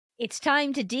It's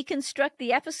time to deconstruct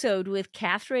the episode with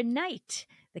Katherine Knight.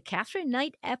 The Katherine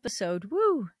Knight episode,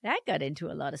 woo, that got into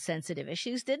a lot of sensitive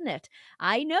issues, didn't it?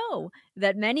 I know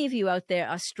that many of you out there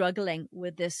are struggling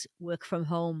with this work from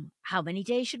home. How many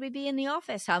days should we be in the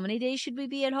office? How many days should we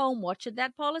be at home? What should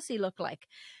that policy look like?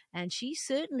 And she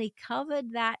certainly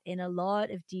covered that in a lot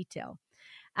of detail.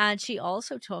 And she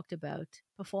also talked about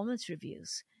performance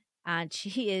reviews. And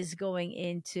she is going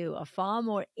into a far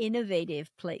more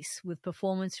innovative place with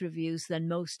performance reviews than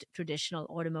most traditional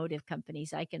automotive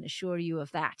companies. I can assure you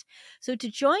of that. So to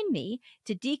join me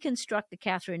to deconstruct the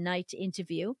Katherine Knight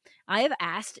interview, I have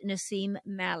asked Naseem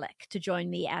Malik to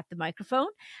join me at the microphone.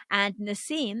 And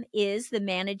Naseem is the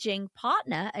managing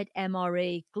partner at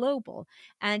MRA Global.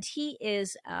 And he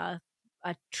is a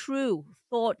true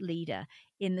thought leader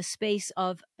in the space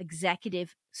of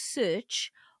executive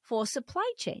search for supply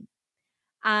chain.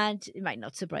 And it might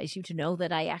not surprise you to know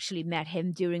that I actually met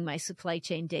him during my supply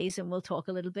chain days, and we'll talk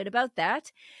a little bit about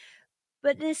that.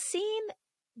 But Naseem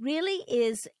really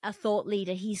is a thought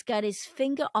leader. He's got his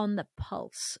finger on the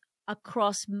pulse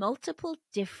across multiple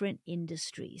different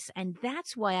industries. And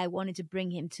that's why I wanted to bring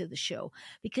him to the show,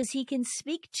 because he can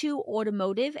speak to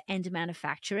automotive and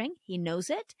manufacturing. He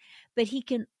knows it, but he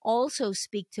can also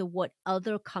speak to what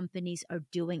other companies are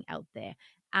doing out there.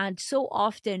 And so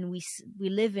often we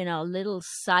live in our little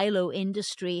silo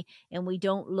industry and we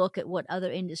don't look at what other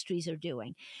industries are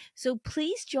doing. So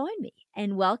please join me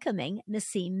in welcoming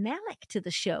Naseem Malik to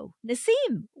the show.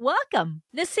 Naseem, welcome.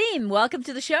 Naseem, welcome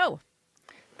to the show.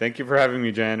 Thank you for having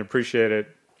me, Jan. Appreciate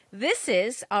it. This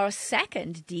is our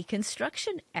second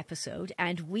deconstruction episode,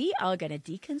 and we are going to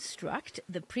deconstruct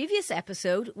the previous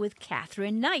episode with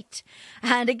Katherine Knight.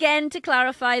 And again, to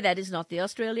clarify, that is not the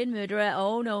Australian murderer.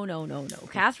 Oh, no, no, no, no.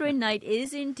 Katherine Knight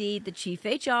is indeed the Chief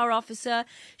HR Officer.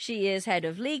 She is Head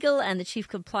of Legal and the Chief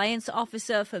Compliance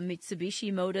Officer for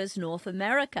Mitsubishi Motors North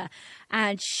America.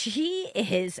 And she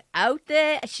is out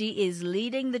there. She is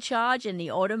leading the charge in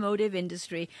the automotive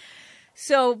industry.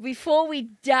 So before we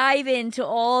dive into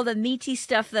all the meaty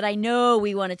stuff that I know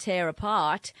we want to tear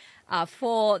apart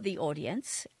for the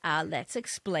audience, let's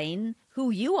explain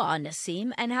who you are,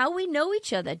 Naseem, and how we know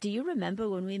each other. Do you remember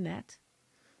when we met?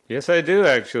 Yes, I do,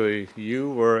 actually.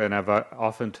 You were, and I've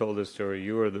often told this story,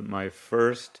 you were my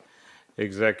first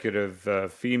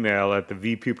executive female at the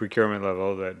VP procurement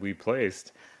level that we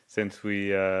placed since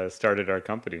we started our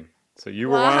company. So you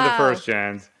were one of the first,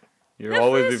 Jans. You'll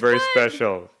always be very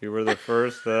special. You were the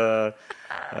first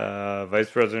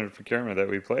vice president of procurement that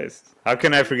we placed. How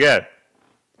can I forget?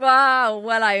 Wow.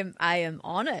 Well, I am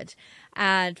honored.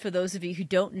 And for those of you who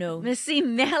don't know, Naseem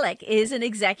Malik is an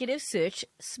executive search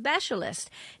specialist.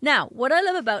 Now, what I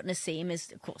love about Naseem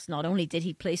is, of course, not only did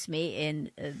he place me in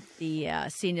the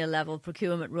senior level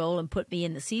procurement role and put me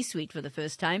in the C-suite for the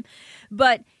first time,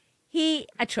 but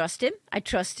I trust him. I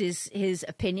trust his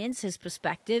opinions, his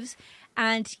perspectives.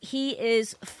 And he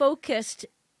is focused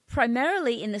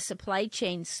primarily in the supply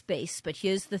chain space. But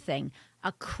here's the thing,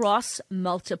 across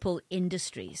multiple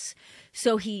industries.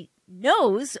 So he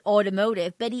knows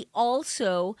automotive, but he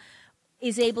also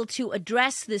is able to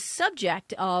address this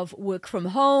subject of work from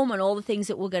home and all the things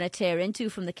that we're going to tear into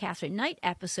from the Katherine Knight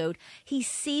episode. He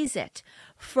sees it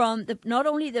from not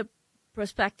only the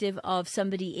perspective of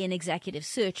somebody in executive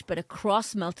search, but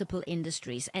across multiple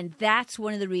industries. And that's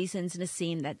one of the reasons,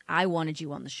 Naseem, that I wanted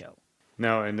you on the show.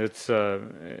 No, and it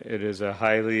is a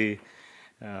highly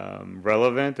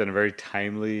relevant and a very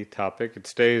timely topic.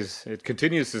 It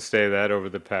continues to stay that over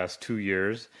the past 2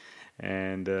 years,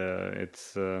 and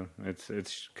it's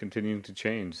continuing to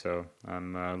change. So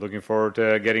I'm looking forward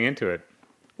to getting into it.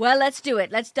 Well, let's do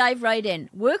it. Let's dive right in.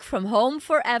 Work from home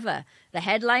forever. The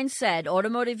headline said,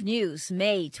 Automotive News,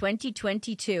 May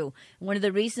 2022. One of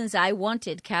the reasons I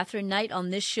wanted Katherine Knight on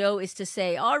this show is to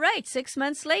say, all right, 6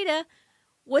 months later,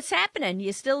 what's happening?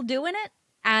 You still doing it?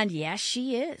 And yes,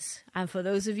 she is. And for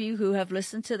those of you who have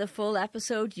listened to the full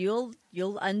episode,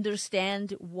 you'll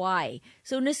understand why.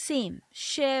 So Naseem,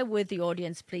 share with the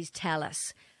audience, please tell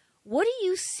us. What are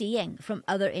you seeing from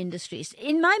other industries?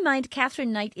 In my mind,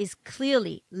 Katherine Knight is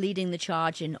clearly leading the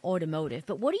charge in automotive,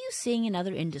 but what are you seeing in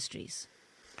other industries?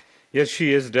 Yes,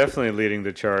 she is definitely leading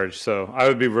the charge. So I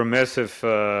would be remiss if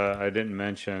I didn't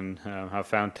mention how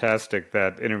fantastic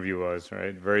that interview was,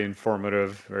 right? Very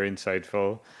informative, very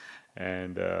insightful,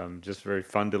 and just very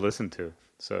fun to listen to.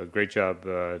 So great job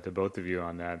to both of you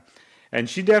on that. And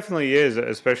she definitely is,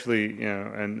 especially,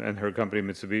 and her company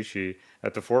Mitsubishi,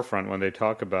 at the forefront when they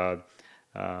talk about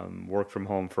work from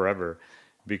home forever,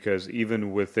 because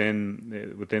even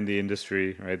within the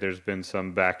industry, right, there's been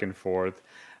some back and forth,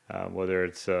 whether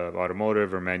it's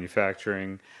automotive or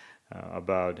manufacturing,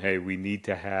 about, hey, we need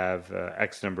to have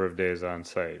X number of days on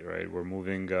site, right? We're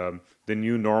moving, the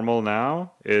new normal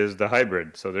now is the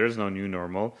hybrid. So there's no new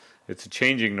normal. It's a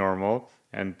changing normal.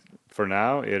 And for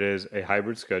now, it is a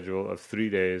hybrid schedule of 3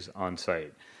 days on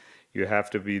site. You have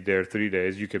to be there 3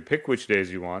 days. You can pick which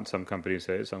days you want. Some companies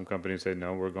say,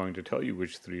 no, we're going to tell you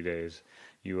which 3 days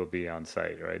you will be on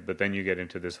site, right? But then you get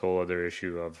into this whole other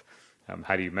issue of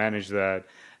how do you manage that?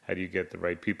 How do you get the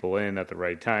right people in at the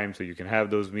right time so you can have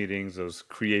those meetings, those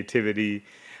creativity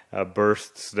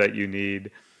bursts that you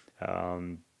need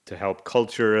to help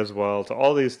culture as well, to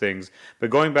all these things. But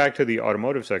going back to the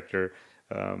automotive sector,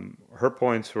 her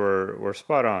points were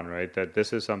spot on, right? That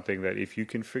this is something that if you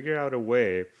can figure out a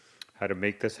way how to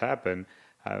make this happen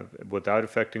without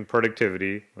affecting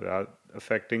productivity, without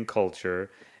affecting culture,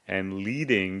 and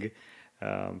leading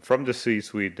from the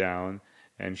C-suite down,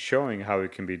 and showing how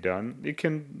it can be done, it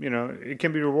can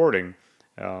be rewarding.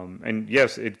 And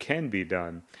yes, it can be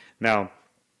done. Now,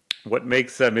 what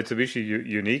makes Mitsubishi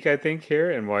unique, I think,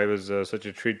 here, and why it was such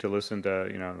a treat to listen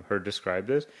to her describe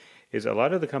this, is a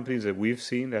lot of the companies that we've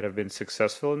seen that have been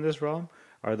successful in this realm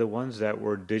are the ones that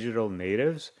were digital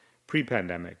natives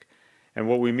pre-pandemic. And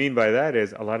what we mean by that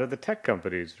is a lot of the tech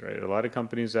companies, right? A lot of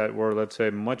companies that were, let's say,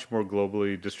 much more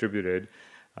globally distributed,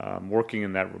 working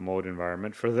in that remote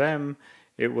environment. For them,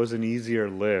 it was an easier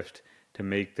lift to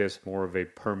make this more of a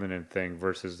permanent thing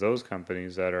versus those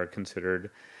companies that are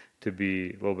considered to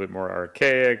be a little bit more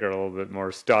archaic or a little bit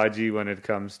more stodgy when it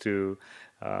comes to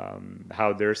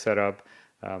how they're set up,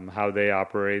 how they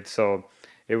operate. So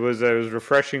it was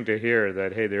refreshing to hear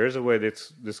that, hey, there is a way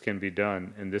this can be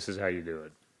done, and this is how you do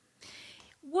it.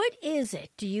 What is it,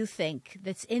 do you think,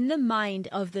 that's in the mind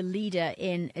of the leader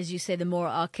in, as you say, the more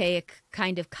archaic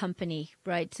kind of company,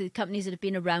 right? So companies that have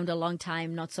been around a long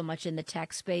time, not so much in the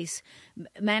tech space,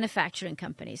 manufacturing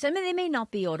companies. I mean, they may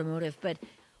not be automotive, but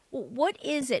what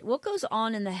is it? What goes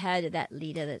on in the head of that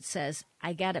leader that says,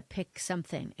 I got to pick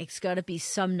something. It's got to be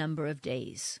some number of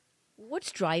days.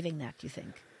 What's driving that, do you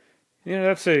think? Yeah,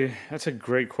 that's a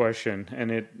great question. And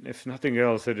if nothing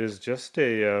else, it is just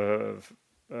a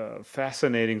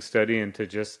fascinating study into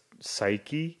just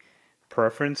psyche,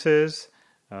 preferences,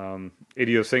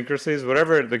 idiosyncrasies,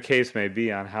 whatever the case may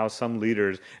be, on how some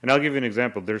leaders, and I'll give you an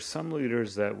example. There's some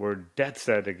leaders that were dead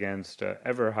set against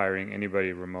ever hiring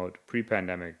anybody remote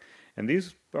pre-pandemic. And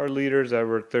these are leaders that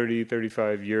were 30,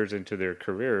 35 years into their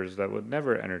careers that would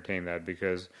never entertain that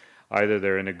because either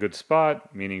they're in a good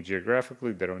spot, meaning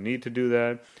geographically, they don't need to do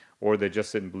that, or they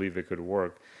just didn't believe it could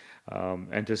work.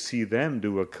 And to see them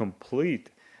do a complete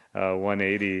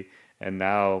 180 and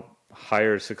now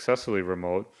hire successfully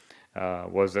remote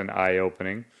was an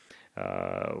eye-opener.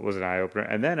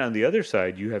 And then on the other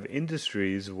side, you have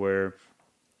industries where,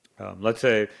 let's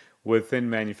say, within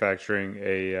manufacturing,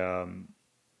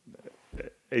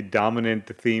 a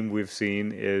dominant theme we've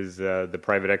seen is the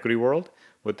private equity world.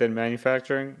 Within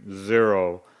manufacturing,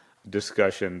 zero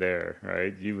discussion there,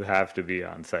 right? You have to be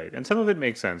on site. And some of it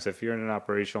makes sense. If you're in an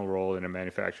operational role, in a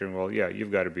manufacturing role, yeah,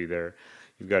 you've got to be there.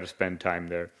 You've got to spend time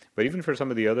there. But even for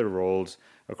some of the other roles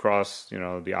across,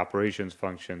 the operations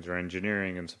functions or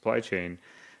engineering and supply chain,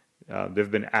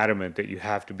 they've been adamant that you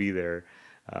have to be there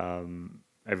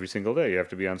every single day. You have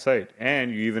to be on site. And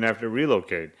you even have to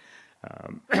relocate.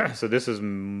 So this is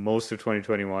most of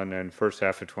 2021 and first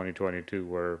half of 2022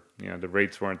 where, the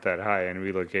rates weren't that high and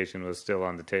relocation was still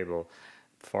on the table,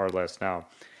 far less now.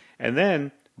 And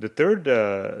then the third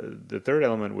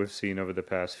element we've seen over the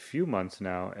past few months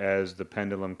now, as the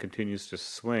pendulum continues to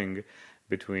swing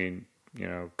between,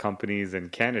 companies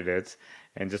and candidates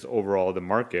and just overall the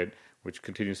market, which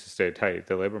continues to stay tight,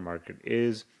 the labor market,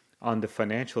 is on the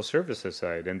financial services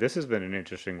side. And this has been an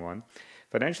interesting one.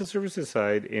 Financial services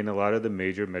side in a lot of the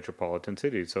major metropolitan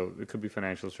cities. So it could be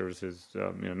financial services,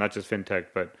 not just fintech,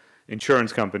 but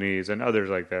insurance companies and others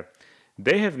like that.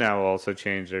 They have now also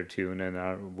changed their tune,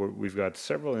 and we've got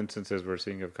several instances we're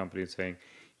seeing of companies saying,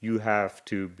 you have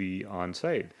to be on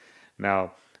site.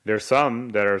 Now, there's some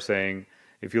that are saying,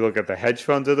 if you look at the hedge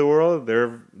funds of the world,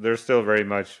 they're still very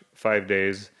much 5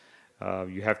 days.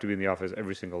 You have to be in the office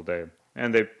every single day,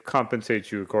 and they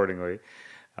compensate you accordingly.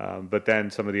 But then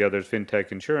some of the others,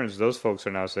 fintech, insurance, those folks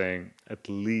are now saying at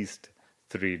least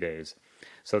 3 days.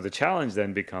 So the challenge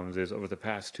then becomes is over the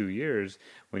past 2 years,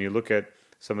 when you look at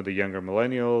some of the younger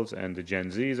millennials and the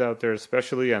Gen Zs out there,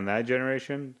 especially on that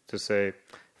generation, to say,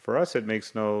 for us, it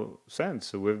makes no sense.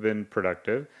 So we've been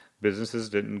productive. Businesses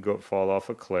didn't fall off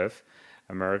a cliff.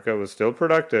 America was still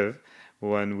productive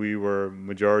when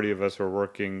majority of us were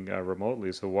working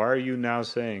remotely. So why are you now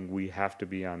saying we have to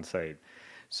be on site?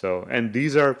 So, and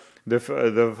these are the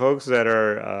folks that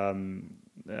are,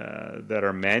 that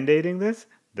are mandating this,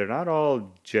 they're not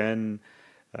all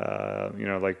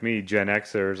like me, Gen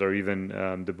Xers, or even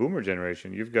the Boomer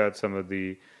generation. You've got some of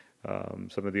the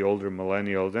older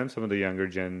millennials and some of the younger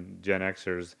Gen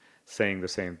Xers saying the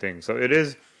same thing. So it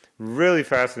is really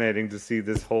fascinating to see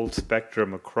this whole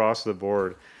spectrum across the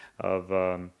board of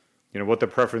what the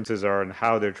preferences are and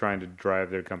how they're trying to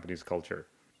drive their company's culture.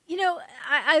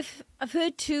 I've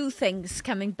heard two things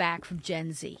coming back from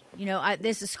Gen Z.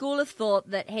 There's a school of thought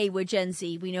that, hey, we're Gen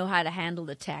Z, we know how to handle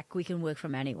the tech, we can work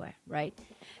from anywhere, right?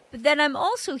 But then I'm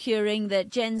also hearing that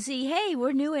Gen Z, hey,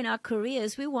 we're new in our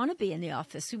careers, we want to be in the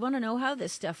office, we want to know how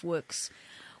this stuff works.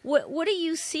 What are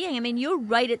you seeing? I mean, you're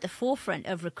right at the forefront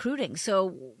of recruiting. So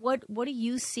what are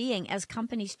you seeing as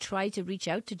companies try to reach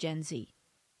out to Gen Z?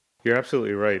 You're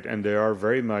absolutely right. And there are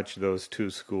very much those two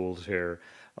schools here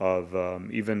of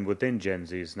even within Gen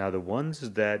Zs. Now, the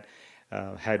ones that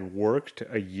had worked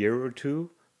a year or two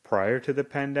prior to the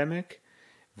pandemic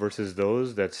versus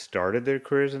those that started their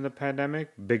careers in the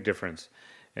pandemic, big difference.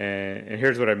 And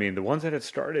here's what I mean. The ones that had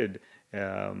started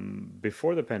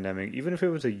before the pandemic, even if it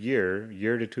was a year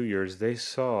to 2 years, they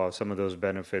saw some of those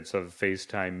benefits of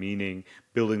FaceTime, meaning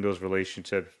building those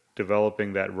relationships,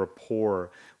 developing that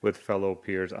rapport with fellow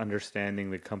peers,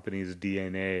 understanding the company's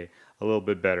DNA a little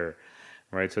bit better,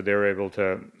 right? So they were able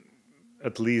to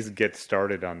at least get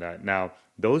started on that. Now,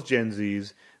 those Gen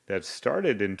Zs that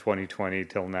started in 2020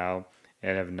 till now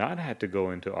and have not had to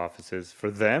go into offices, for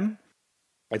them,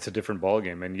 it's a different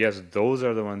ballgame. And yes, those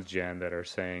are the ones, Jan, that are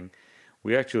saying,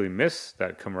 we actually miss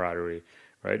that camaraderie,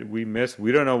 right? We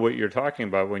don't know what you're talking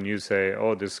about when you say,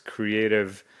 oh, this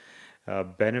creative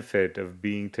benefit of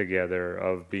being together,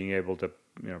 of being able to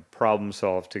problem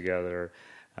solve together,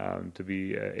 to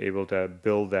be able to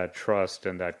build that trust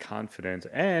and that confidence.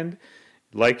 And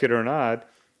like it or not,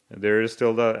 there is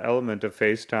still the element of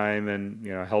FaceTime and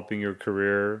helping your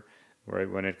career, right,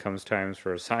 when it comes times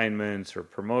for assignments or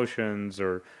promotions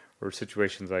or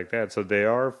situations like that. So they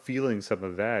are feeling some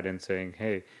of that and saying,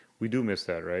 hey, we do miss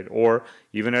that, right? Or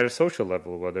even at a social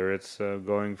level, whether it's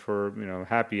going for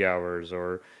happy hours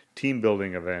or team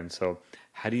building events. So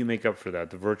how do you make up for that?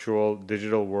 The virtual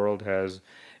digital world has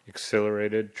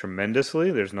accelerated tremendously,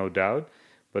 there's no doubt,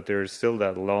 but there's still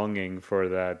that longing for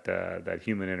that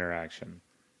human interaction.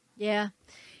 Yeah.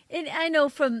 And I know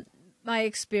from my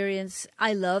experience,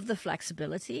 I love the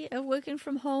flexibility of working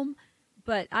from home,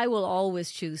 but I will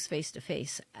always choose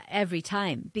face-to-face every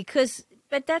time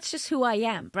but that's just who I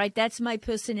am, right? That's my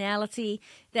personality.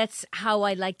 That's how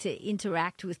I like to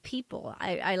interact with people.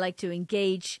 I like to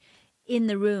engage in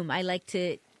the room. I like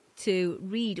to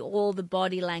read all the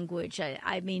body language.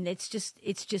 I mean, it's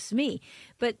just me.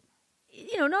 But,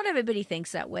 not everybody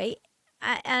thinks that way.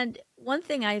 And one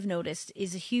thing I've noticed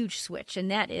is a huge switch,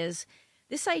 and that is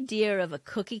this idea of a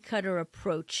cookie cutter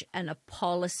approach and a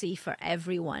policy for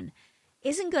everyone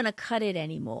isn't going to cut it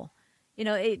anymore.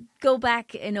 Go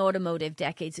back in automotive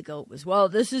decades ago, it was, well,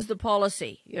 this is the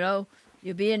policy. You'll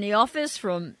be in the office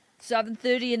from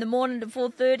 7:30 in the morning to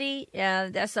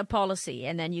 4:30. That's a policy.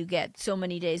 And then you get so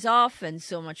many days off and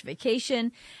so much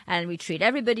vacation, and we treat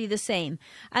everybody the same.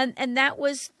 And that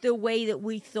was the way that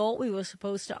we thought we were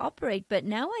supposed to operate. But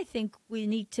now I think we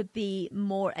need to be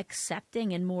more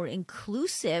accepting and more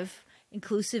inclusive.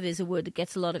 Inclusive is a word that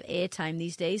gets a lot of airtime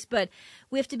these days, but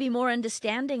we have to be more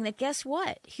understanding that, guess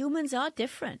what? Humans are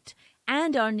different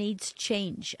and our needs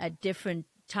change at different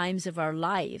times of our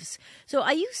lives. So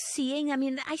are you seeing,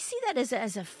 I see that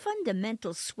as a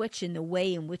fundamental switch in the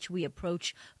way in which we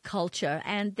approach culture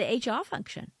and the HR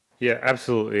function. Yeah,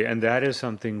 absolutely. And that is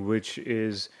something which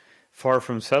is far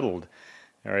from settled.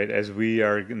 All right, as we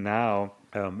are now,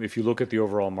 if you look at the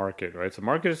overall market, right? So the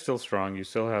market is still strong. You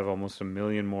still have almost 1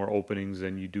 million more openings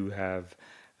than you do have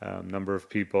number of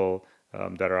people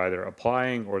that are either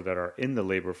applying or that are in the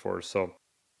labor force. So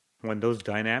when those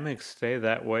dynamics stay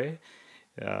that way,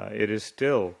 it is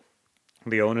still,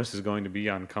 the onus is going to be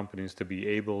on companies to be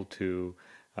able to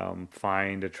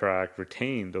find, attract,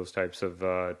 retain those types of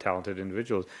talented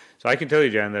individuals. So I can tell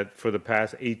you, Jan, that for the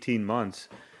past 18 months,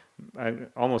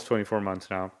 almost 24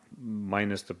 months now,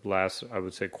 minus the last, I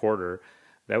would say, quarter,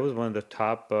 that was one of the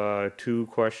top 2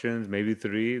 questions, maybe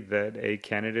 3, that a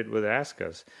candidate would ask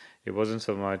us. It wasn't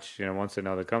so much, once they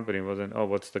know the company, it wasn't, oh,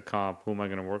 what's the comp? Who am I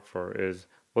going to work for? Is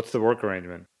what's the work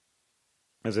arrangement?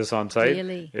 Is this on site?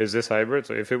 Really? Is this hybrid?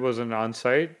 So if it wasn't on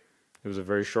site, it was a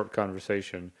very short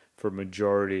conversation for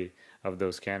majority of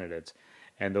those candidates.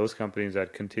 And those companies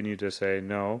that continue to say,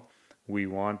 no, we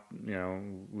want,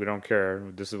 we don't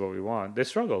care, this is what we want, they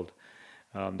struggled.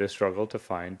 They struggled to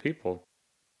find people.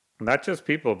 Not just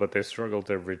people, but they struggled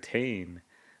to retain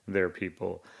their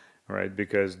people, right?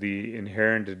 Because the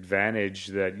inherent advantage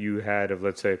that you had of,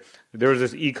 let's say, there was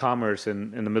this e-commerce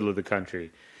in the middle of the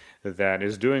country that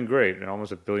is doing great, and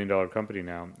almost $1 billion company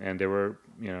now. And they were,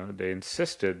 they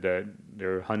insisted that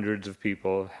there are hundreds of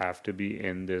people have to be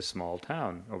in this small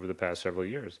town over the past several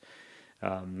years.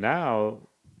 Now,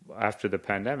 after the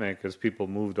pandemic, as people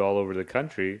moved all over the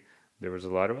country, there was a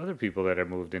lot of other people that had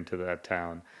moved into that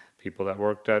town. People that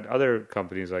worked at other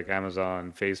companies like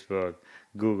Amazon, Facebook,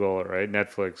 Google, right,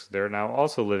 Netflix, they're now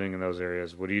also living in those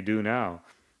areas. What do you do now?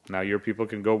 Now your people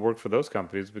can go work for those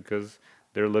companies because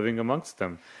they're living amongst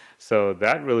them. So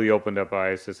that really opened up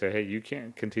eyes to say, hey, you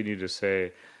can't continue to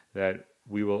say that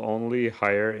we will only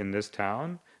hire in this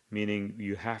town, meaning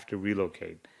you have to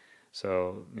relocate.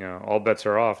 So, all bets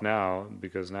are off now,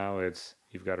 because now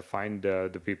you've got to find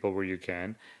the people where you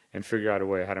can and figure out a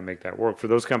way how to make that work for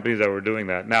those companies that were doing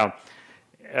that. Now,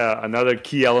 another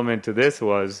key element to this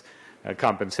was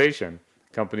compensation.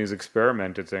 Companies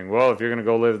experimented saying, well, if you're going to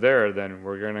go live there, then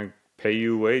we're going to pay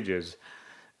you wages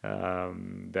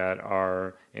that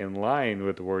are in line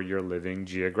with where you're living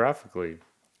geographically.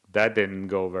 That didn't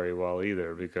go very well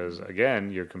either, because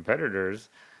again, your competitors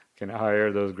can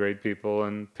hire those great people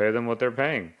and pay them what they're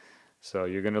paying. So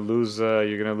you're going to lose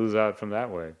out from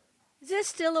that way. Is there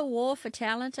still a war for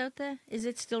talent out there? Is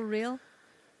it still real?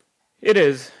 It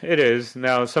is. It is.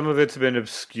 Now, some of it's been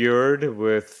obscured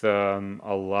with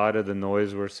a lot of the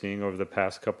noise we're seeing over the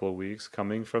past couple of weeks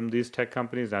coming from these tech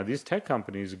companies. Now, these tech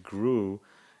companies grew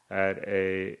at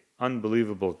a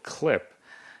unbelievable clip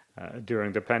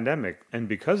during the pandemic. And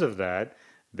because of that,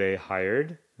 they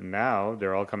hired. Now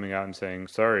they're all coming out and saying,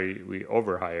 sorry, we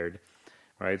overhired,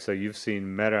 right? So you've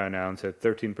seen Meta announce a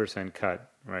 13%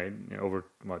 cut, right? Over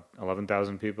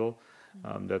 11,000 people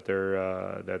that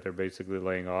they're basically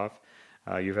laying off.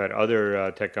 You've had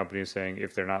other tech companies saying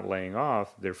if they're not laying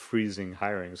off, they're freezing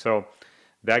hiring. So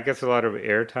that gets a lot of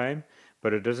airtime,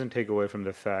 but it doesn't take away from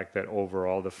the fact that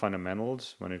overall the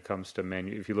fundamentals, when it comes to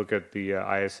if you look at the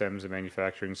ISMs, the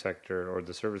manufacturing sector or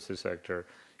the services sector,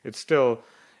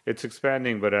 it's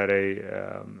expanding, but at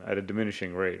a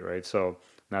diminishing rate, right? So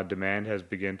now demand has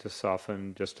begun to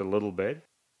soften just a little bit,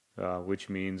 which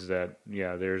means that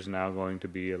there's now going to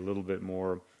be a little bit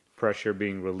more pressure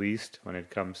being released when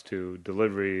it comes to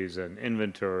deliveries and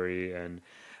inventory and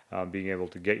being able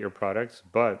to get your products.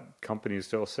 But companies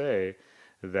still say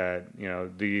that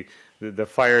the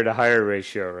fire to hire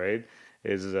ratio, right,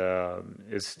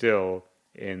 is still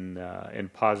in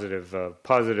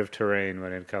positive terrain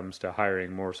when it comes to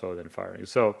hiring more so than firing.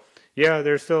 So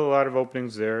there's still a lot of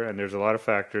openings there, and there's a lot of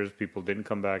factors. People didn't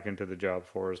come back into the job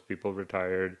force. People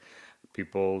retired.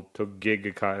 People took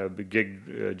gig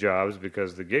jobs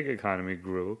because the gig economy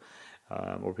grew,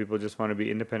 or people just want to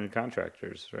be independent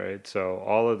contractors, right? So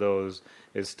all of those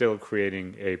is still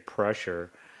creating a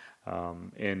pressure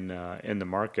in the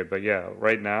market. But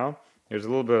right now there's a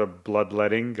little bit of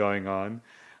bloodletting going on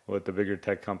with the bigger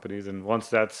tech companies, and once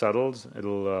that settles,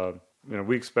 it'll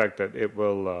we expect that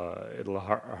it'll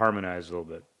harmonize a little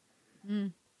bit.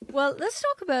 Well, let's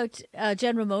talk about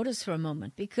General Motors for a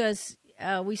moment, because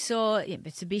we saw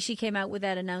Mitsubishi came out with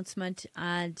that announcement,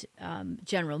 and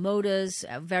General Motors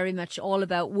very much all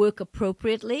about work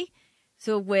appropriately.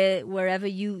 So wherever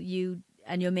you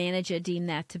and your manager deem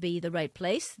that to be the right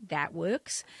place, that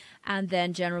works. And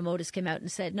then General Motors came out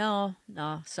and said, no,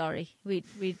 sorry,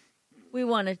 we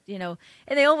want to,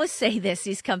 and they always say this,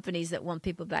 these companies that want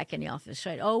people back in the office,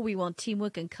 right? Oh, we want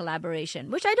teamwork and collaboration,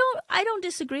 which I don't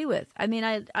disagree with. I mean,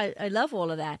 I love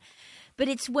all of that. But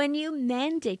it's when you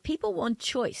mandate, people want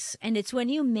choice, and it's when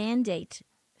you mandate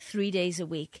 3 days a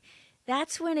week,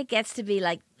 that's when it gets to be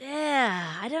like,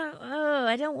 I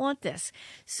don't want this.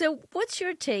 So what's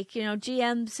your take?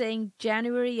 GM saying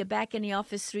January, you're back in the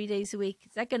office 3 days a week.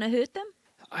 Is that going to hurt them?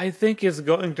 I think it's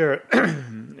going to,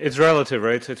 it's relative,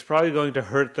 right? So it's probably going to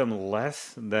hurt them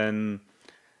less than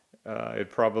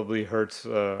it probably hurts,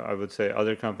 I would say,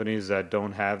 other companies that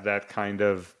don't have that kind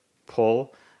of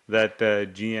pull that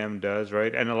GM does,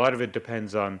 right? And a lot of it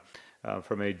depends on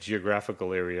from a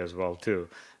geographical area as well, too.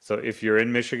 So if you're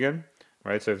in Michigan,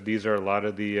 right? So if these are a lot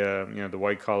of the, the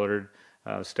white-collared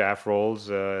staff roles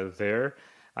there,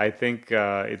 I think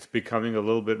it's becoming a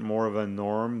little bit more of a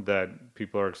norm that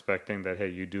people are expecting that, hey,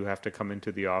 you do have to come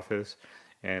into the office,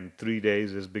 and 3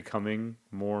 days is becoming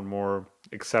more and more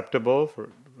acceptable,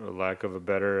 for lack of a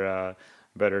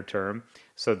better term.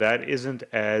 So that isn't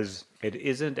as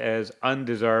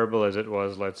undesirable as it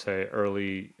was, let's say,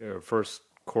 early first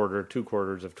quarter, 2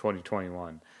 quarters of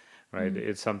 2021, right?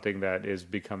 It's something that is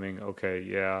becoming,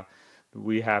 okay,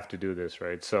 we have to do this,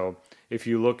 right? So if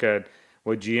you look at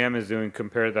what GM is doing,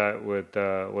 compare that with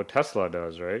what Tesla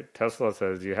does, right? Tesla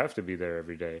says you have to be there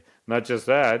every day. Not just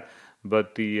that,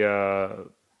 but the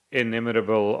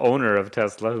inimitable owner of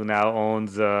Tesla, who now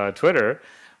owns Twitter,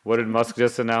 what did Musk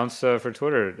just announce for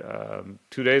Twitter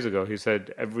 2 days ago? He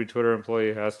said every Twitter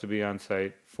employee has to be on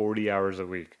site 40 hours a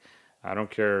week. I don't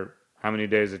care how many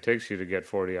days it takes you to get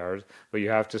 40 hours, but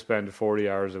you have to spend 40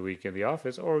 hours a week in the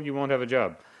office or you won't have a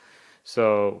job.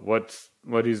 So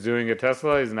what he's doing at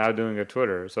Tesla, he's now doing at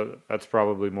Twitter. So that's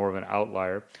probably more of an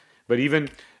outlier. But even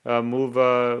move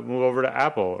over to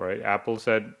Apple, right? Apple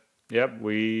said, "Yep,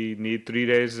 we need 3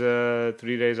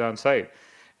 days on site."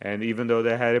 And even though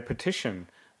they had a petition,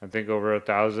 I think over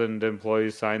 1,000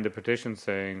 employees signed the petition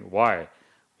saying, "Why?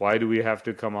 Why do we have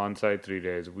to come on site 3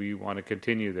 days? We want to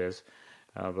continue this."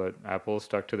 But Apple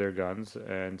stuck to their guns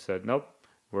and said, "Nope,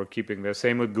 we're keeping this."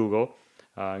 Same with Google.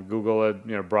 Google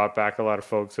had brought back a lot of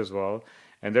folks as well,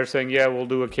 and they're saying, "Yeah, we'll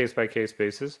do a case by case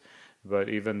basis." But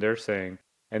even they're saying,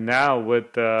 and now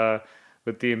with the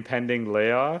impending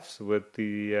layoffs, with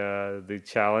the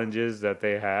challenges that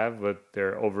they have with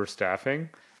their overstaffing,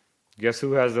 guess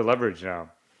who has the leverage now?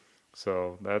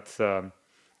 So that's.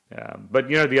 But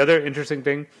the other interesting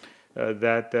thing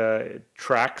that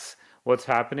tracks what's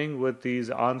happening with these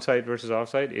on-site versus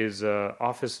off-site is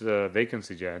office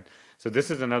vacancy, Jan. So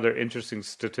this is another interesting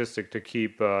statistic to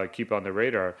keep on the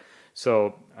radar.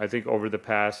 So I think over the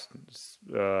past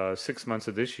 6 months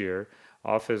of this year,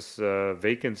 office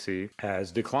vacancy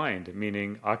has declined,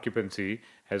 meaning occupancy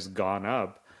has gone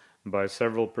up by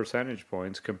several percentage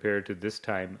points compared to this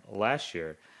time last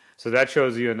year. So that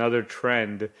shows you another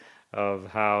trend of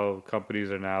how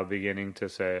companies are now beginning to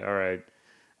say, all right,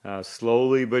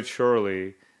 slowly but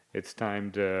surely, it's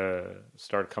time to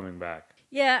start coming back.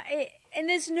 Yeah, and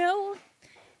there's no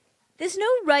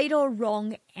right or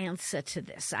wrong answer to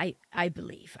this, I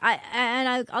believe.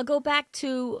 I'll go back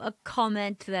to a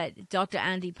comment that Dr.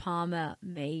 Andy Palmer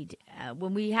made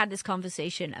when we had this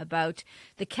conversation about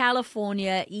the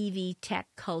California EV tech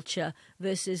culture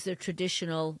versus the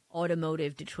traditional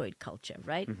automotive Detroit culture,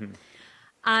 right? Mm-hmm.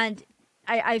 And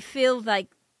I feel like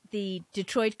the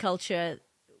Detroit culture,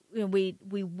 we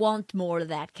want more of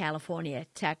that California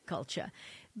tech culture.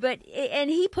 And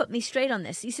he put me straight on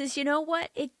this. He says, you know what?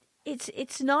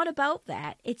 It's not about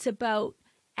that. It's about,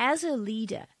 as a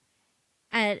leader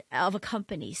of a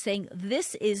company, saying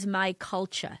this is my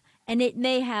culture. And it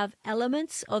may have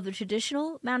elements of the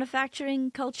traditional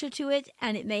manufacturing culture to it,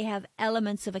 and it may have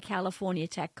elements of a California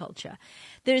tech culture.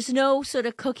 There's no sort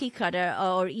of cookie cutter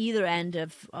or either end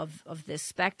of this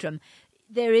spectrum.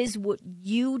 There is what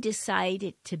you decide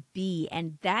it to be,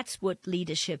 and that's what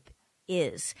leadership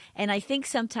is. And I think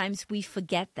sometimes we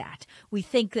forget that. We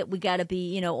think that we got to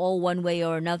be, all one way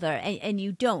or another, and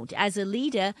you don't. As a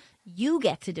leader, you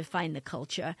get to define the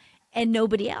culture and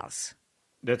nobody else.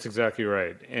 That's exactly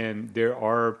right. And there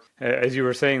are, as you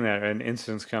were saying that, an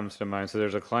instance comes to mind. So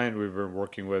there's a client we've been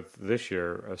working with this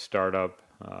year, a startup.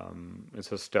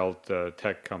 It's a stealth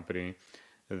tech company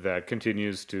that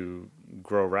continues to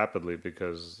grow rapidly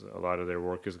because a lot of their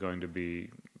work is going to be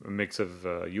a mix of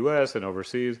U.S. and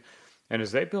overseas. And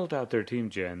as they built out their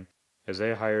team, Jen, as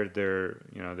they hired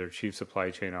their chief supply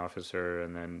chain officer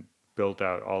and then built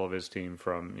out all of his team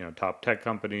from, top tech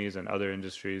companies and other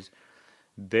industries,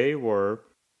 they were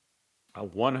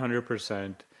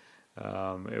 100%,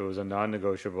 it was a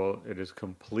non-negotiable, it is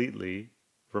completely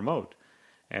remote.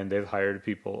 And they've hired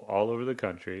people all over the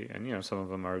country. And, some of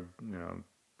them are,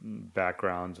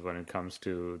 backgrounds when it comes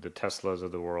to the Teslas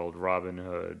of the world,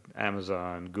 Robinhood,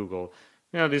 Amazon, Google,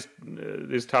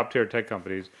 these top tier tech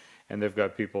companies, and they've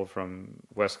got people from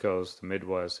West Coast to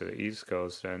Midwest to the East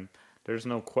Coast, and there's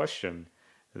no question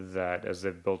that as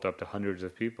they've built up to hundreds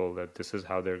of people, that this is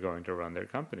how they're going to run their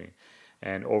company.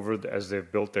 And as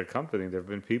they've built their company, there have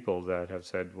been people that have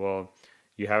said, well,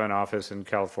 you have an office in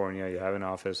California, you have an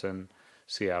office in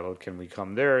Seattle, can we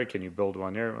come there? Can you build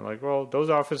one there? And we're like, well,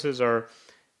 those offices are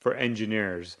for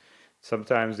engineers.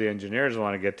 Sometimes the engineers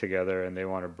want to get together and they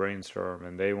want to brainstorm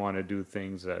and they want to do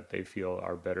things that they feel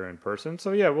are better in person.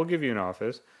 So yeah, we'll give you an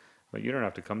office, but you don't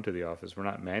have to come to the office. We're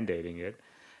not mandating it.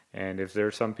 And if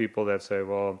there's some people that say,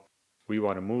 well, we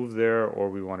want to move there or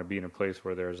we want to be in a place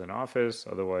where there's an office,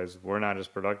 otherwise we're not as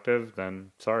productive,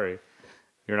 then sorry,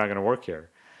 you're not going to work here.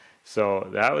 So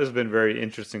that has been very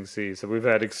interesting to see. So we've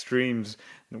had extremes.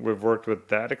 We've worked with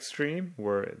that extreme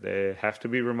where they have to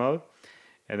be remote.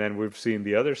 And then we've seen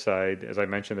the other side, as I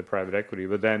mentioned, the private equity.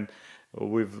 But then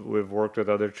we've worked with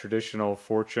other traditional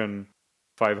Fortune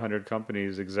 500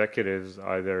 companies, executives,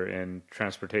 either in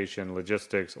transportation,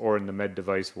 logistics, or in the med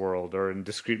device world, or in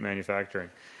discrete manufacturing,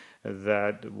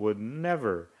 that would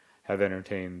never have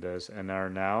entertained this and are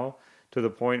now to the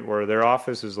point where their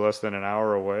office is less than an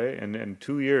hour away. And in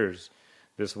 2 years,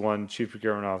 this one chief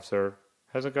procurement officer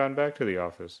hasn't gone back to the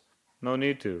office. No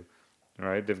need to,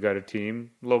 right? They've got a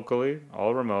team locally,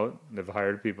 all remote. They've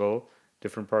hired people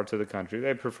different parts of the country.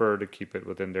 They prefer to keep it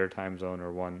within their time zone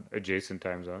or one adjacent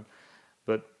time zone.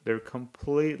 But they're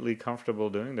completely comfortable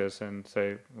doing this and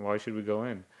say, why should we go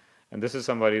in? And this is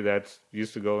somebody that's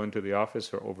used to go into the office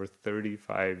for over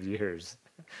 35 years.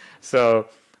 So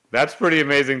that's pretty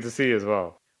amazing to see as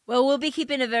well. Well, we'll be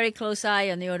keeping a very close eye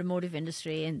on the automotive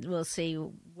industry, and we'll see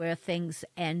where things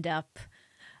end up.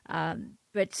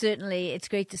 But certainly it's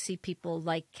great to see people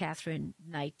like Katherine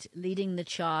Knight leading the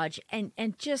charge and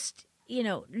just,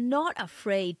 not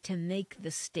afraid to make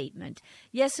the statement.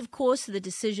 Yes, of course, the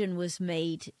decision was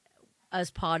made as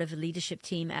part of a leadership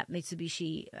team at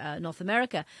Mitsubishi North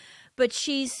America. But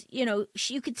she's,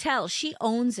 you could tell she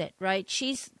owns it, right?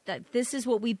 This is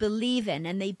what we believe in,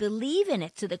 and they believe in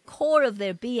it to the core of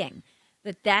their being,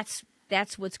 that's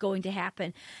what's going to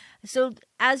happen. So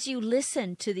as you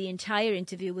listen to the entire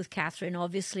interview with Katherine,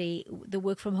 obviously the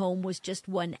work from home was just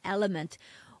one element.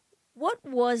 What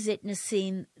was it,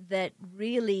 Naseem, that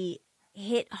really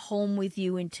hit home with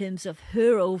you in terms of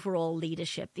her overall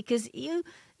leadership? Because you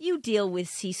deal with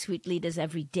C-suite leaders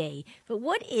every day, but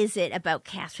what is it about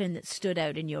Katherine that stood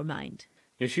out in your mind?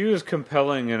 Yeah, she was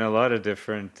compelling in a lot of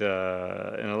different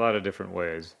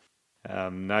ways.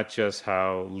 Not just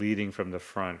how leading from the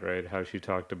front, right? How she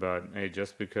talked about, hey,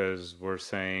 just because we're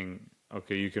saying,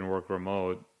 okay, you can work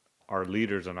remote, our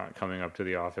leaders are not coming up to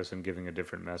the office and giving a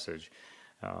different message.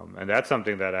 And that's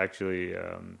something that actually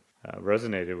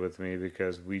resonated with me,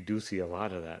 because we do see a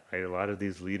lot of that, right? A lot of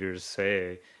these leaders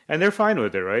say, and they're fine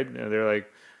with it, right? They're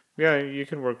like, yeah, you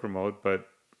can work remote, but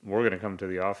we're going to come to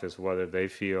the office, whether they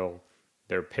feel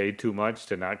they're paid too much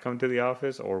to not come to the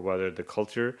office, or whether the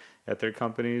culture at their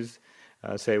companies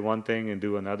say one thing and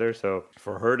do another. So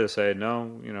for her to say,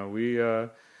 no,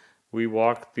 we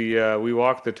walk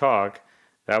the talk,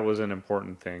 that was an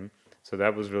important thing. So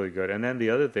that was really good. And then the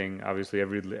other thing, obviously,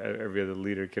 every other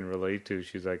leader can relate to.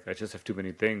 She's like, I just have too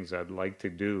many things I'd like to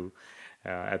do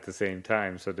at the same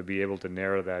time. So to be able to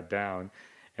narrow that down.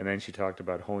 And then she talked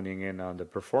about honing in on the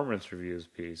performance reviews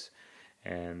piece.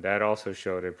 And that also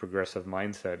showed a progressive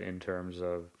mindset in terms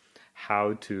of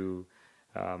how to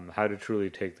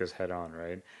truly take this head on,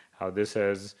 right? How this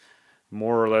has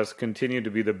more or less continued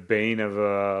to be the bane of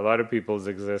a lot of people's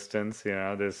existence,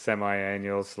 this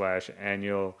semi-annual /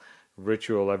 annual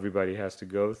ritual everybody has to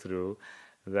go through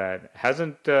that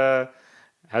hasn't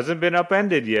been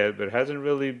upended yet, but hasn't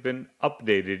really been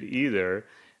updated either,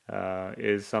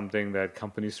 is something that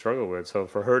companies struggle with. So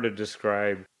for her to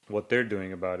describe what they're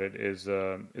doing about it is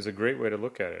a great way to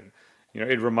look at it.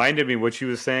 It reminded me what she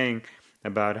was saying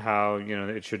about how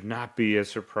it should not be a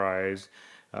surprise,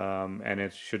 and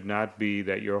it should not be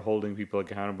that you're holding people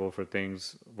accountable for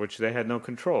things which they had no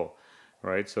control.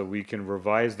 Right, so we can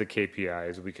revise the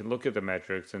KPIs, we can look at the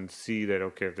metrics and see that,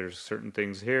 okay, if there's certain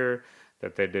things here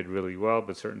that they did really well,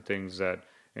 but certain things that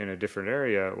in a different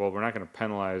area, well, we're not going to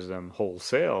penalize them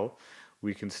wholesale.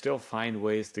 We can still find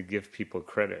ways to give people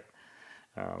credit.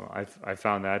 I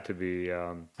found that to be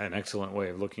an excellent way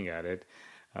of looking at it.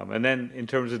 And then in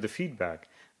terms of the feedback,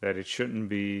 that it shouldn't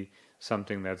be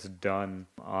something that's done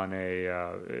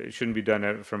it shouldn't be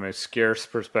done from a scarce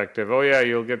perspective. Oh yeah,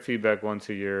 you'll get feedback once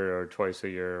a year or twice a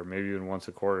year, or maybe even once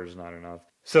a quarter is not enough.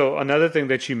 So another thing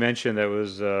that she mentioned that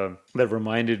was that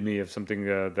reminded me of something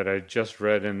that I just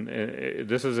read, and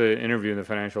this was an interview in the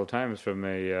Financial Times from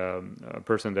a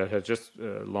person that has just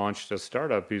launched a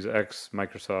startup. He's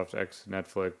ex-Microsoft,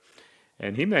 ex-Netflix.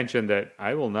 And he mentioned that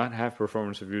I will not have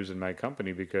performance reviews in my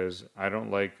company because I don't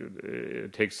like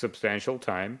it takes substantial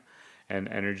time and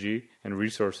energy and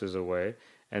resources away,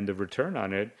 and the return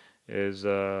on it is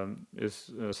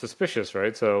suspicious,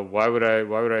 right? So why would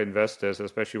I invest this,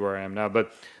 especially where I am now?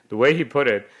 But the way he put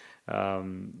it,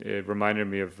 it reminded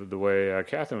me of the way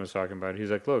Katherine was talking about it.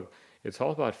 He's like, look, it's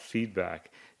all about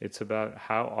feedback. It's about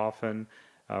how often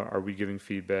are we giving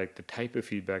feedback, the type of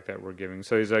feedback that we're giving.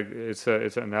 So he's like, it's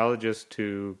analogous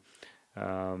to,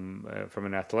 from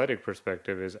an athletic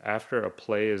perspective, is after a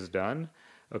play is done,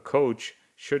 a coach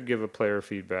should give a player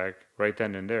feedback right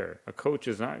then and there. A coach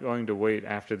is not going to wait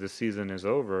after the season is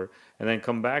over and then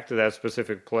come back to that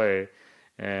specific play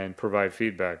and provide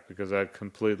feedback, because that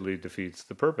completely defeats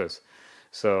the purpose.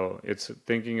 So it's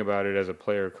thinking about it as a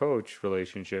player-coach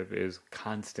relationship is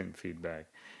constant feedback,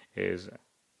 is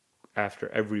after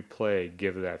every play,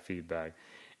 give that feedback.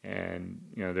 And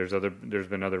there's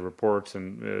been other reports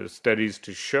and studies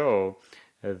to show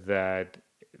that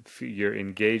your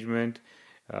engagement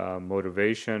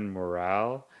motivation,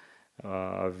 morale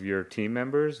of your team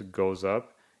members goes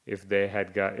up if they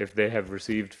have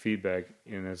received feedback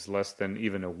in as less than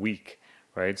even a week,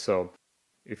 right? So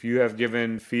if you have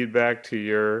given feedback to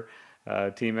your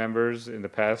team members in the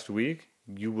past week,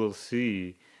 you will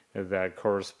see that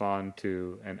correspond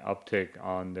to an uptick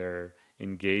on their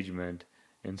engagement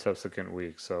in subsequent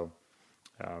weeks. So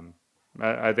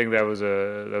I think that was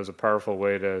a powerful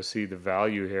way to see the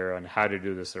value here on how to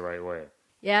do this the right way.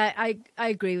 Yeah, I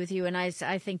agree with you. And I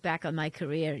think back on my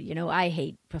career, I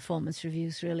hate performance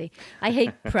reviews, really. I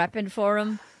hate prepping for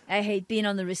them. I hate being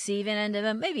on the receiving end of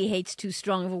them. Maybe hate's too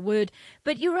strong of a word.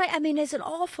 But you're right. I mean, there's an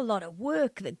awful lot of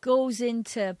work that goes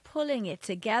into pulling it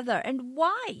together. And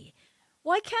why?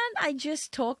 Why can't I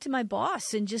just talk to my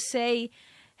boss and just say,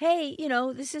 hey,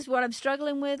 this is what I'm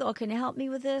struggling with, or can you help me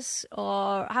with this,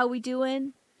 or how are we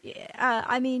doing?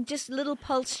 I mean, just little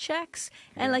pulse checks.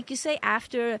 And like you say,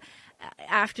 after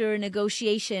a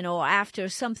negotiation or after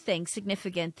something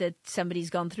significant that somebody's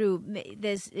gone through,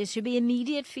 there should be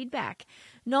immediate feedback,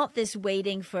 not this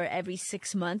waiting for every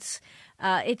 6 months.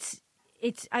 I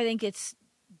think it's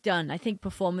done. I think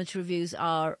performance reviews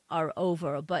are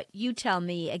over. But you tell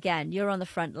me, again, you're on the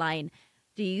front line.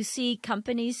 Do you see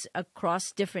companies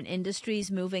across different industries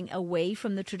moving away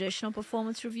from the traditional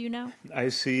performance review now? I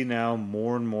see now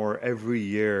more and more every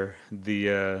year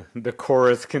the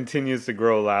chorus continues to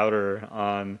grow louder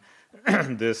on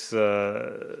this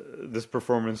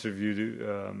performance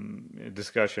review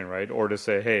discussion, right? Or to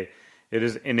say, hey, it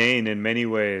is inane in many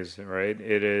ways, right?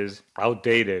 It is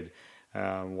outdated.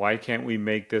 Why can't we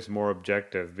make this more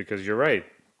objective? Because you're right.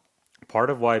 Part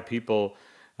of why people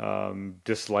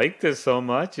dislike this so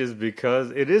much is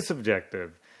because it is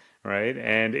subjective, right?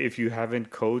 And if you haven't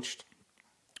coached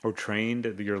or trained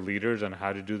your leaders on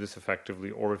how to do this effectively,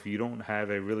 or if you don't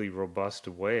have a really robust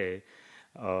way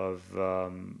of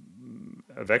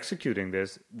executing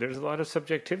this, there's a lot of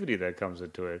subjectivity that comes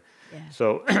into it. Yeah.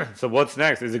 So what's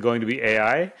next? Is it going to be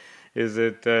AI? Is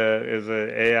it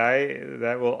AI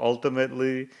that will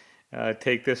ultimately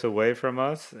take this away from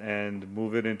us and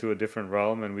move it into a different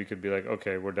realm, and we could be like,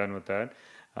 okay, we're done with that.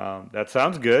 That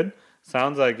sounds good.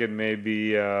 Sounds like it may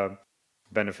be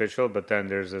beneficial, but then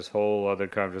there's this whole other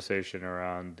conversation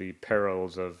around the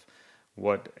perils of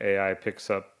what AI picks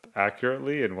up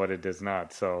accurately and what it does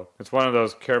not. So it's one of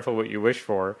those careful what you wish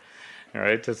for,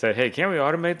 right? To say, hey, can't we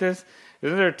automate this?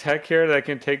 Isn't there tech here that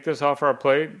can take this off our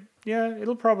plate? Yeah,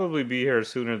 it'll probably be here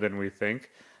sooner than we think,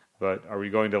 but are we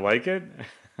going to like it?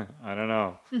 I don't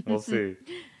know. We'll see.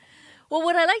 Well,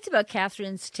 what I liked about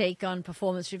Katherine's take on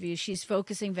performance review, she's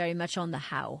focusing very much on the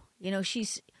how.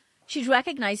 She's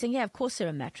recognizing, yeah, of course there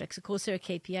are metrics, of course there are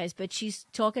KPIs, but she's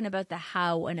talking about the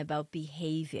how and about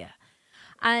behavior.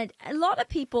 And a lot of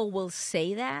people will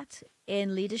say that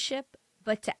in leadership,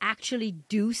 but to actually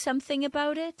do something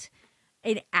about it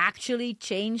and actually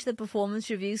change the performance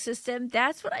review system,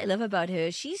 that's what I love about her.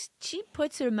 She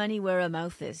puts her money where her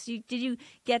mouth is. Did you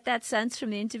get that sense from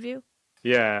the interview?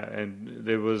 Yeah, and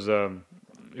it was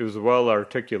well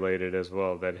articulated as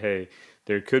well that, hey,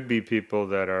 there could be people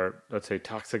that are, let's say,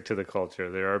 toxic to the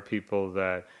culture. There are people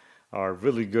that are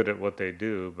really good at what they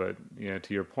do, but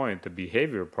to your point, the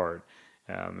behavior part,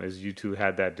 as you two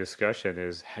had that discussion,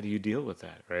 is how do you deal with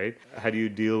that, right? How do you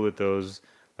deal with those,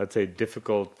 let's say,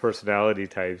 difficult personality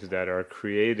types that are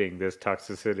creating this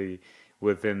toxicity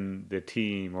within the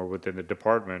team or within the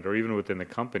department or even within the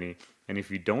company? And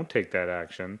if you don't take that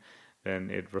action,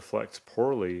 then it reflects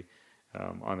poorly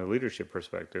on a leadership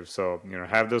perspective. So,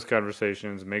 have those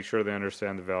conversations, make sure they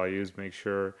understand the values, make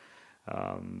sure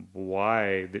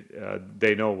why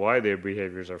they know why their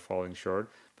behaviors are falling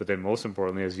short. But then most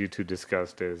importantly, as you two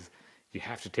discussed, is you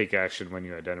have to take action when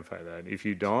you identify that. If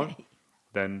you don't,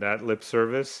 then that lip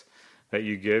service that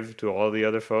you give to all the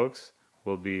other folks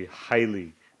will be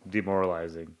highly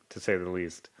demoralizing, to say the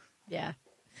least. Yeah.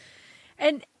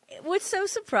 And what's so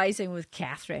surprising with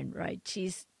Katherine, right?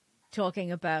 She's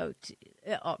talking about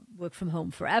work from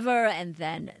home forever, and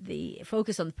then the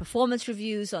focus on the performance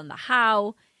reviews, on the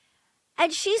how.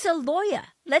 And she's a lawyer.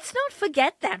 Let's not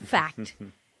forget that fact.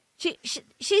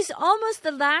 She's almost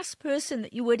the last person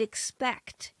that you would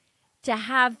expect to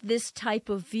have this type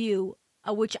of view,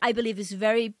 which I believe is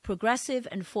very progressive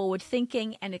and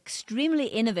forward-thinking and extremely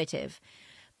innovative.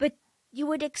 But you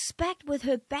would expect with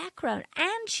her background,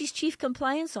 and she's chief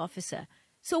compliance officer.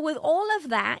 So with all of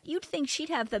that, you'd think she'd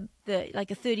have the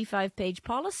like a 35-page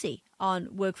policy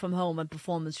on work from home and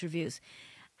performance reviews.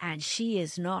 And she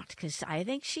is not, because I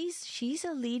think she's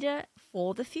a leader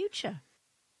for the future.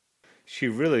 She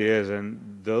really is.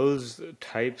 And those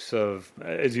types of,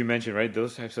 as you mentioned, right,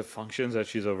 those types of functions that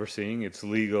she's overseeing, it's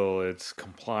legal, it's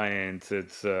compliance,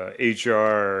 it's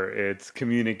HR, it's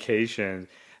communication.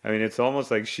 I mean, it's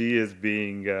almost like she is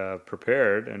being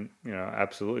prepared, and,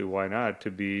 absolutely, why not,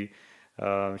 to be,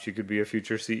 she could be a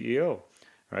future CEO,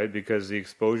 right? Because the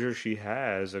exposure she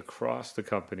has across the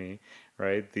company,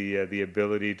 right? The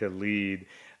ability to lead,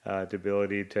 the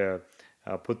ability to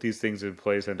put these things in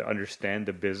place and to understand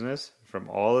the business from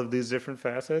all of these different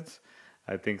facets,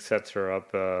 I think sets her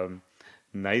up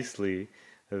nicely.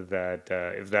 That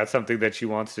if that's something that she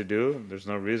wants to do, there's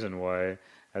no reason why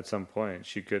at some point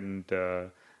she couldn't.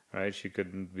 Right, she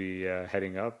couldn't be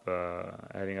heading up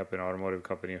an automotive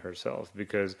company herself,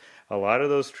 because a lot of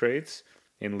those traits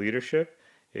in leadership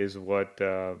is what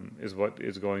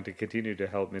is going to continue to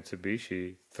help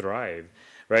Mitsubishi thrive.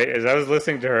 Right, as I was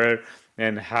listening to her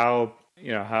and how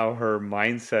how her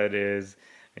mindset is,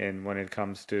 and when it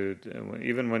comes to,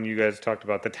 even when you guys talked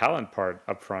about the talent part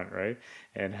up front, right,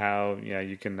 and how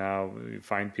you can now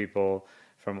find people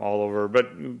from all over, but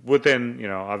within,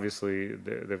 obviously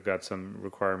they've got some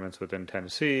requirements within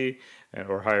Tennessee,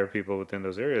 or hire people within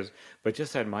those areas. But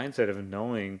just that mindset of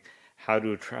knowing how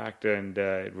to attract and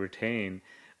retain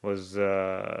was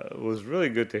really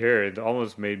good to hear. It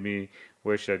almost made me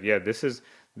wish that,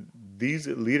 these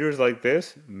leaders like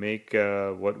this make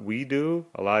what we do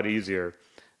a lot easier,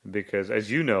 because, as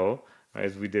you know,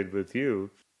 as we did with you,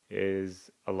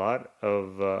 is a lot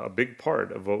of a big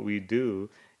part of what we do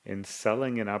in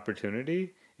selling an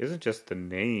opportunity isn't just the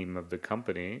name of the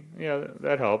company. Yeah,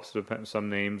 that helps. Some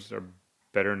names are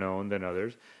better known than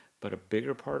others, but a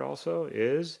bigger part also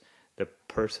is the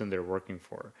person they're working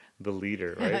for, the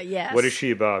leader, right? Yes. What is she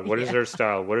about? What is her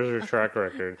style? What is her track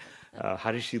record?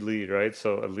 How does she lead, right?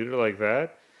 So a leader like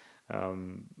that,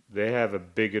 they have a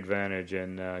big advantage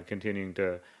in continuing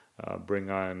to bring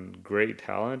on great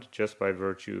talent just by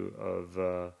virtue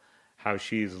of how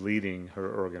she's leading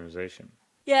her organization.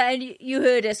 Yeah, and you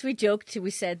heard us. We joked.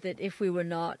 We said that if we were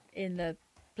not in the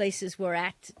places we're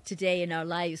at today in our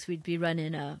lives, we'd be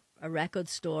running a record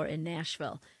store in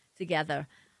Nashville together.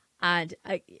 And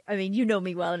I mean, you know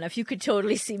me well enough. You could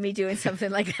totally see me doing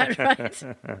something like that, right?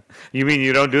 You mean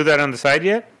you don't do that on the side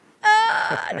yet?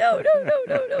 No.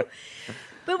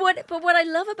 But what I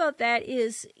love about that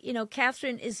is,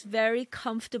 Katherine is very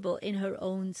comfortable in her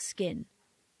own skin,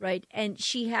 right? And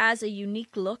she has a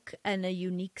unique look and a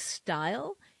unique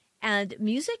style. And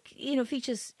music,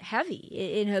 features heavy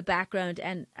in her background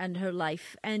and her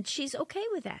life. And she's okay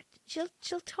with that.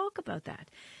 She'll talk about that.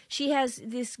 She has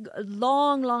this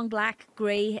long black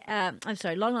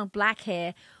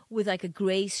hair with like a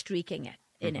gray streaking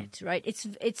in it, right?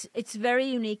 It's very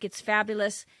unique. It's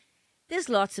fabulous. There's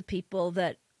lots of people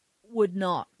that would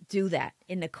not do that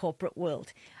in the corporate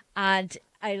world. And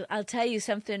I'll tell you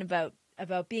something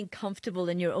about being comfortable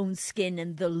in your own skin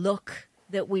and the look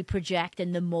that we project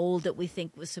and the mold that we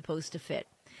think was supposed to fit.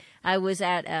 I was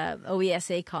at an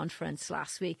OESA conference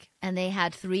last week, and they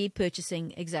had 3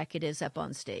 purchasing executives up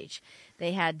on stage.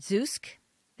 They had Zeusk,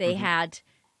 they had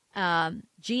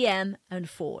GM, and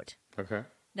Ford. Okay.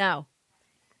 Now,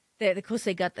 of course,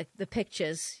 they got the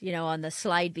pictures, on the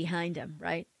slide behind them,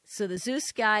 right? So the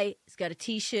Zeus guy has got a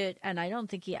T-shirt, and I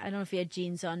don't know if he had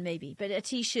jeans on, maybe, but a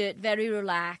T-shirt, very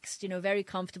relaxed, very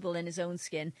comfortable in his own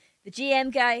skin. The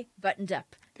GM guy, buttoned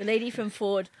up. The lady from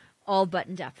Ford, all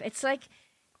buttoned up. It's like,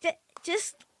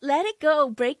 just let it go.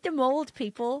 Break the mold,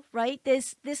 people, right?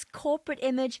 There's this corporate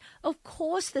image. Of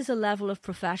course, there's a level of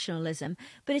professionalism,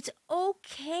 but it's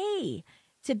okay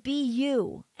to be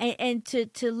you and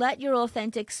to let your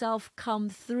authentic self come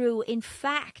through. In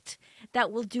fact,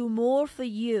 that will do more for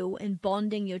you in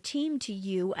bonding your team to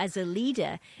you as a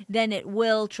leader than it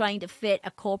will trying to fit a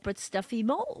corporate stuffy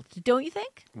mold. Don't you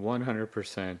think?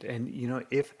 100%. And,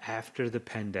 if after the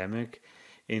pandemic,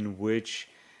 in which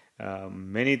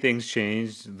many things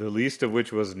changed, the least of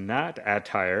which was not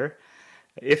attire,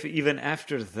 if even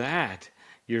after that,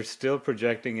 you're still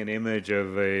projecting an image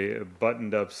of a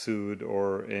buttoned-up suit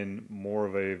or in more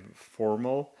of a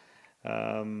formal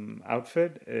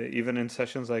outfit, even in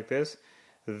sessions like this,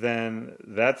 then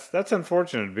that's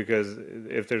unfortunate, because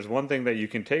if there's one thing that you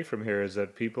can take from here is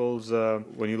that people's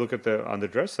when you look at on the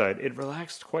dress side, it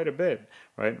relaxed quite a bit,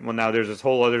 right? Well, now there's this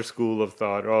whole other school of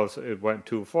thought, so it went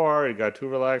too far, it got too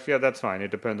relaxed. Yeah, that's fine.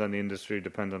 It depends on the industry, it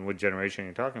depends on what generation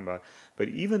you're talking about. But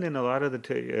even in a lot of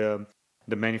the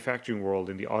manufacturing world,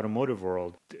 in the automotive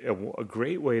world, a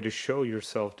great way to show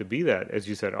yourself to be that, as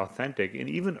you said, authentic and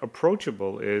even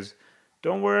approachable is,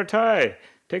 don't wear a tie.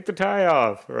 Take the tie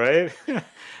off, right?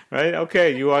 Right?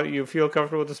 Okay, you feel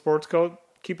comfortable with the sports coat?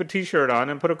 keep a t-shirt on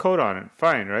and put a coat on it.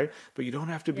 Fine, right? But you don't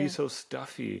have to be Yeah. so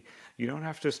stuffy. You don't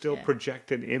have to still Yeah.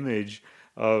 project an image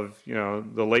of,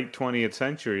 the late 20th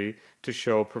century to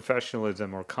show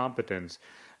professionalism or competence.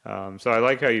 So I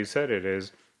like how you said it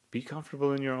is be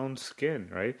comfortable in your own skin,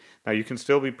 right? Now you can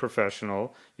still be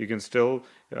professional. You can still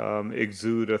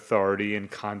exude authority and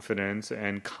confidence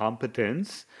and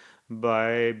competence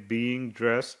by being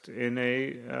dressed in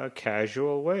a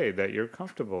casual way that you're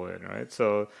comfortable in, right?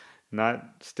 So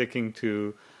not sticking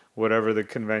to whatever the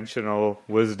conventional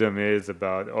wisdom is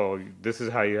about, oh, this is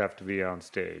how you have to be on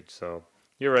stage. So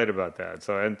you're right about that.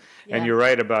 So and Yeah. you're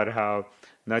right about how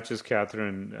not just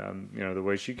Katherine, the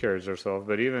way she carries herself,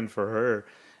 but even for her,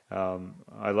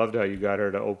 I loved how you got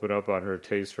her to open up on her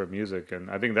taste for music,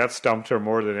 and I think that stumped her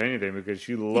more than anything because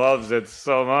she loves it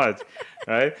so much,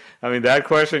 right? I mean, that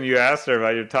question you asked her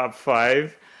about your top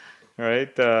five,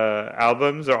 right,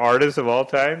 albums or artists of all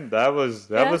time, that was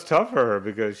Yeah. tough for her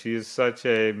because she is such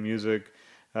a music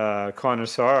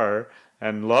connoisseur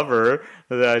and lover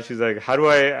that she's like, how do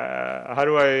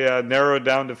I narrow it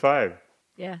down to five?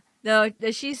 Yeah. No,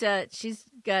 she's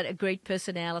got a great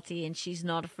personality and she's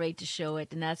not afraid to show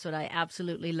it, and that's what I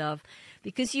absolutely love.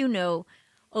 Because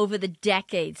over the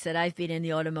decades that I've been in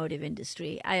the automotive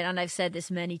industry, and I've said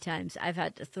this many times, I've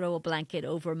had to throw a blanket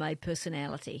over my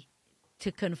personality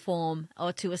to conform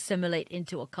or to assimilate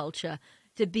into a culture,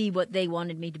 to be what they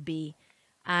wanted me to be.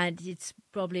 And it's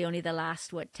probably only the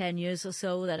last, 10 years or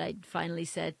so that I finally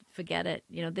said, forget it.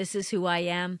 This is who I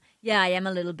am. Yeah, I am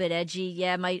a little bit edgy.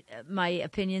 Yeah, my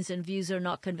opinions and views are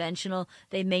not conventional.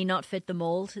 They may not fit the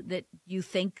mold that you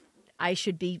think I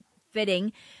should be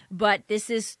fitting, but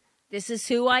this is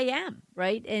who I am,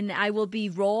 right? And I will be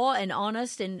raw and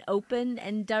honest and open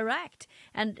and direct.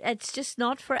 And it's just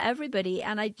not for everybody.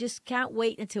 And I just can't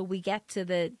wait until we get to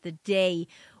the day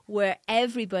where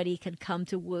everybody can come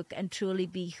to work and truly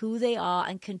be who they are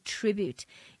and contribute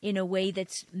in a way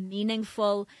that's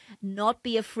meaningful, not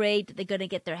be afraid that they're going to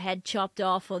get their head chopped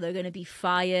off or they're going to be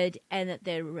fired, and that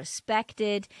they're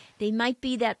respected. They might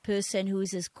be that person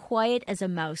who's as quiet as a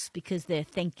mouse because they're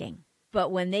thinking.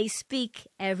 But when they speak,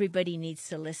 everybody needs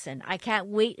to listen. I can't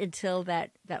wait until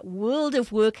that world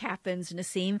of work happens,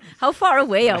 Naseem. How far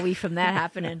away are we from that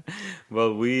happening?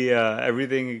 Well,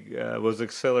 everything was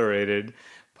accelerated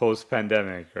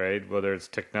post-pandemic, right? Whether it's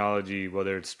technology,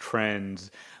 whether it's trends,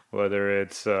 whether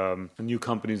it's new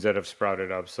companies that have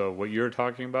sprouted up. So what you're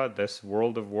talking about, this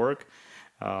world of work,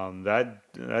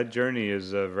 that journey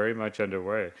is very much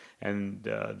underway. And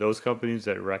those companies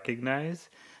that recognize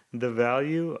the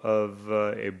value of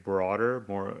a broader,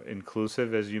 more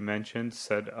inclusive, as you mentioned,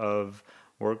 set of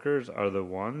workers are the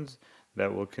ones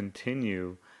that will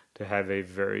continue to have a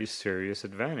very serious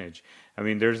advantage. I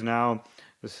mean, there's now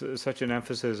such an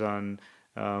emphasis on,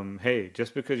 hey,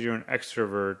 just because you're an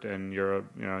extrovert and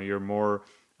you're more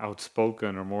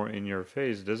outspoken or more in your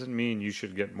face doesn't mean you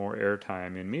should get more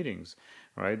airtime in meetings,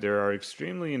 right? There are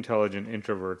extremely intelligent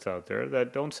introverts out there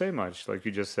that don't say much, like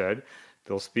you just said.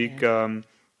 They'll speak. Yeah.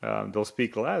 They'll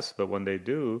speak less, but when they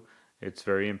do, it's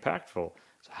very impactful.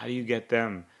 So how do you get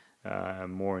them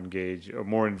more engaged or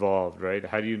more involved, right?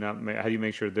 How do you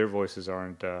make sure their voices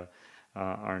aren't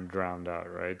drowned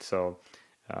out, right? So,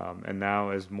 and now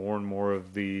as more and more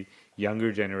of the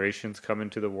younger generations come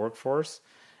into the workforce,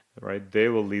 right, they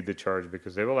will lead the charge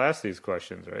because they will ask these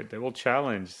questions, right? They will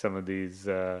challenge some of these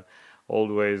old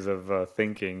ways of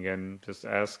thinking and just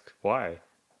ask why.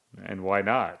 And why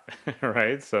not,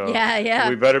 right? So Yeah.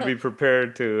 we better be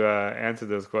prepared to answer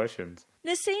those questions.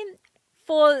 Naseem,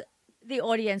 for the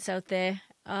audience out there,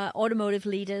 automotive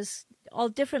leaders, all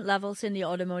different levels in the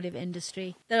automotive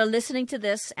industry that are listening to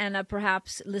this and are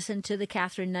perhaps listened to the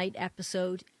Katherine Knight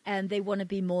episode, and they want to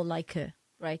be more like her,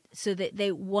 right? So that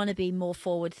they want to be more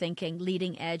forward-thinking,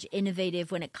 leading edge, innovative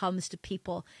when it comes to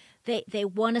people. They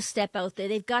want to step out there.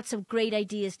 They've got some great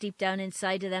ideas deep down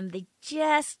inside of them. They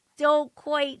just don't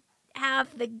quite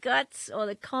have the guts or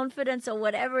the confidence or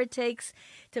whatever it takes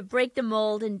to break the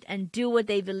mold and do what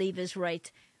they believe is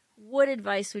right. What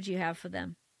advice would you have for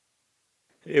them?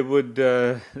 It would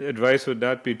advice would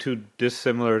not be too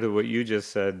dissimilar to what you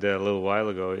just said a little while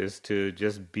ago. Is to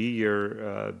just be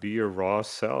your raw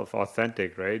self,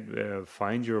 authentic, right?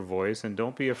 Find your voice and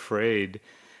don't be afraid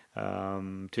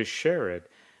to share it,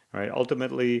 right?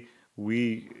 Ultimately,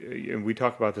 we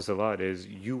talk about this a lot, is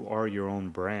you are your own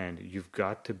brand. You've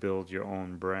got to build your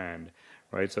own brand,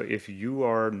 right? So if you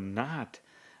are not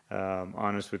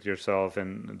honest with yourself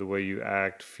and the way you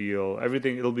act, feel,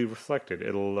 everything, it'll be reflected.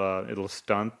 It'll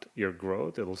stunt your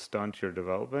growth. It'll stunt your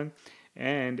development,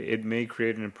 and it may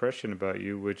create an impression about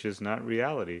you which is not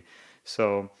reality.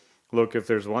 So Look, if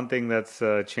there's one thing that's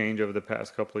changed over the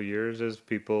past couple of years is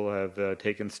people have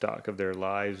taken stock of their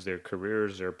lives, their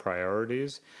careers, their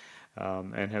priorities,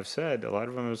 and have said, a lot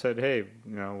of them have said, hey,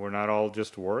 we're not all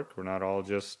just work. We're not all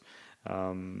just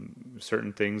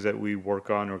certain things that we work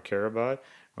on or care about,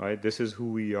 right? This is who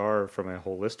we are from a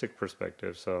holistic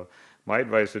perspective. So my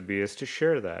advice would be is to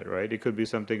share that, right? It could be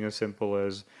something as simple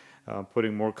as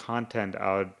putting more content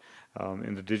out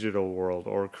in the digital world,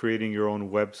 or creating your own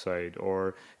website,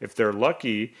 or if they're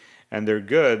lucky and they're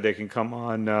good, they can come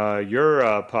on your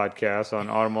podcast on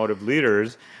Automotive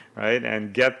Leaders, right,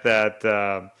 and get that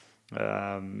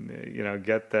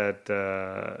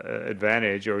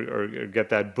advantage, or get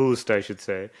that boost, I should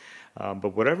say.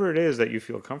 But whatever it is that you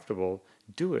feel comfortable,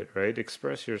 do it, right?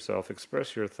 Express yourself,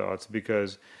 express your thoughts,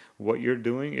 because what you're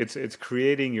doing, it's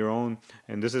creating your own,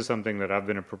 and this is something that I've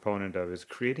been a proponent of, is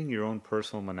creating your own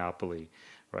personal monopoly,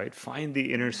 right? Find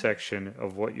the intersection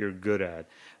of what you're good at,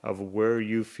 of where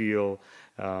you feel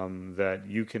that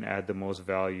you can add the most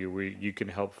value, where you can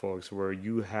help folks, where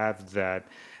you have that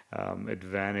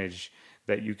advantage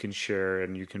that you can share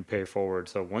and you can pay forward.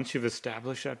 So once you've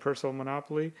established that personal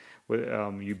monopoly,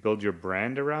 you build your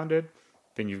brand around it,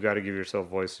 then you've got to give yourself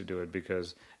voice to do it,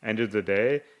 because end of the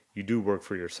day, you do work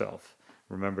for yourself.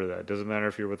 Remember that. It doesn't matter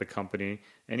if you're with a company,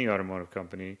 any automotive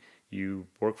company, you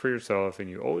work for yourself, and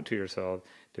you owe it to yourself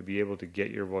to be able to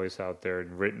get your voice out there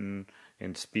in written,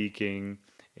 in speaking,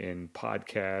 in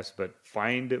podcasts, but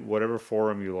find whatever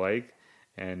forum you like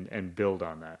and build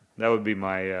on that. That would be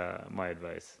my my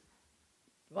advice.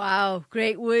 Wow,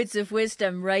 great words of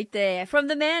wisdom right there from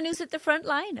the man who's at the front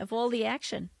line of all the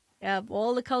action.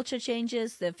 All the culture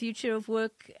changes, the future of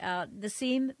work.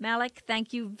 Naseem Malik,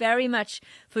 thank you very much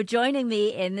for joining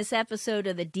me in this episode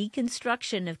of the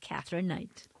Deconstruction of Katherine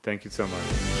Knight. Thank you so much.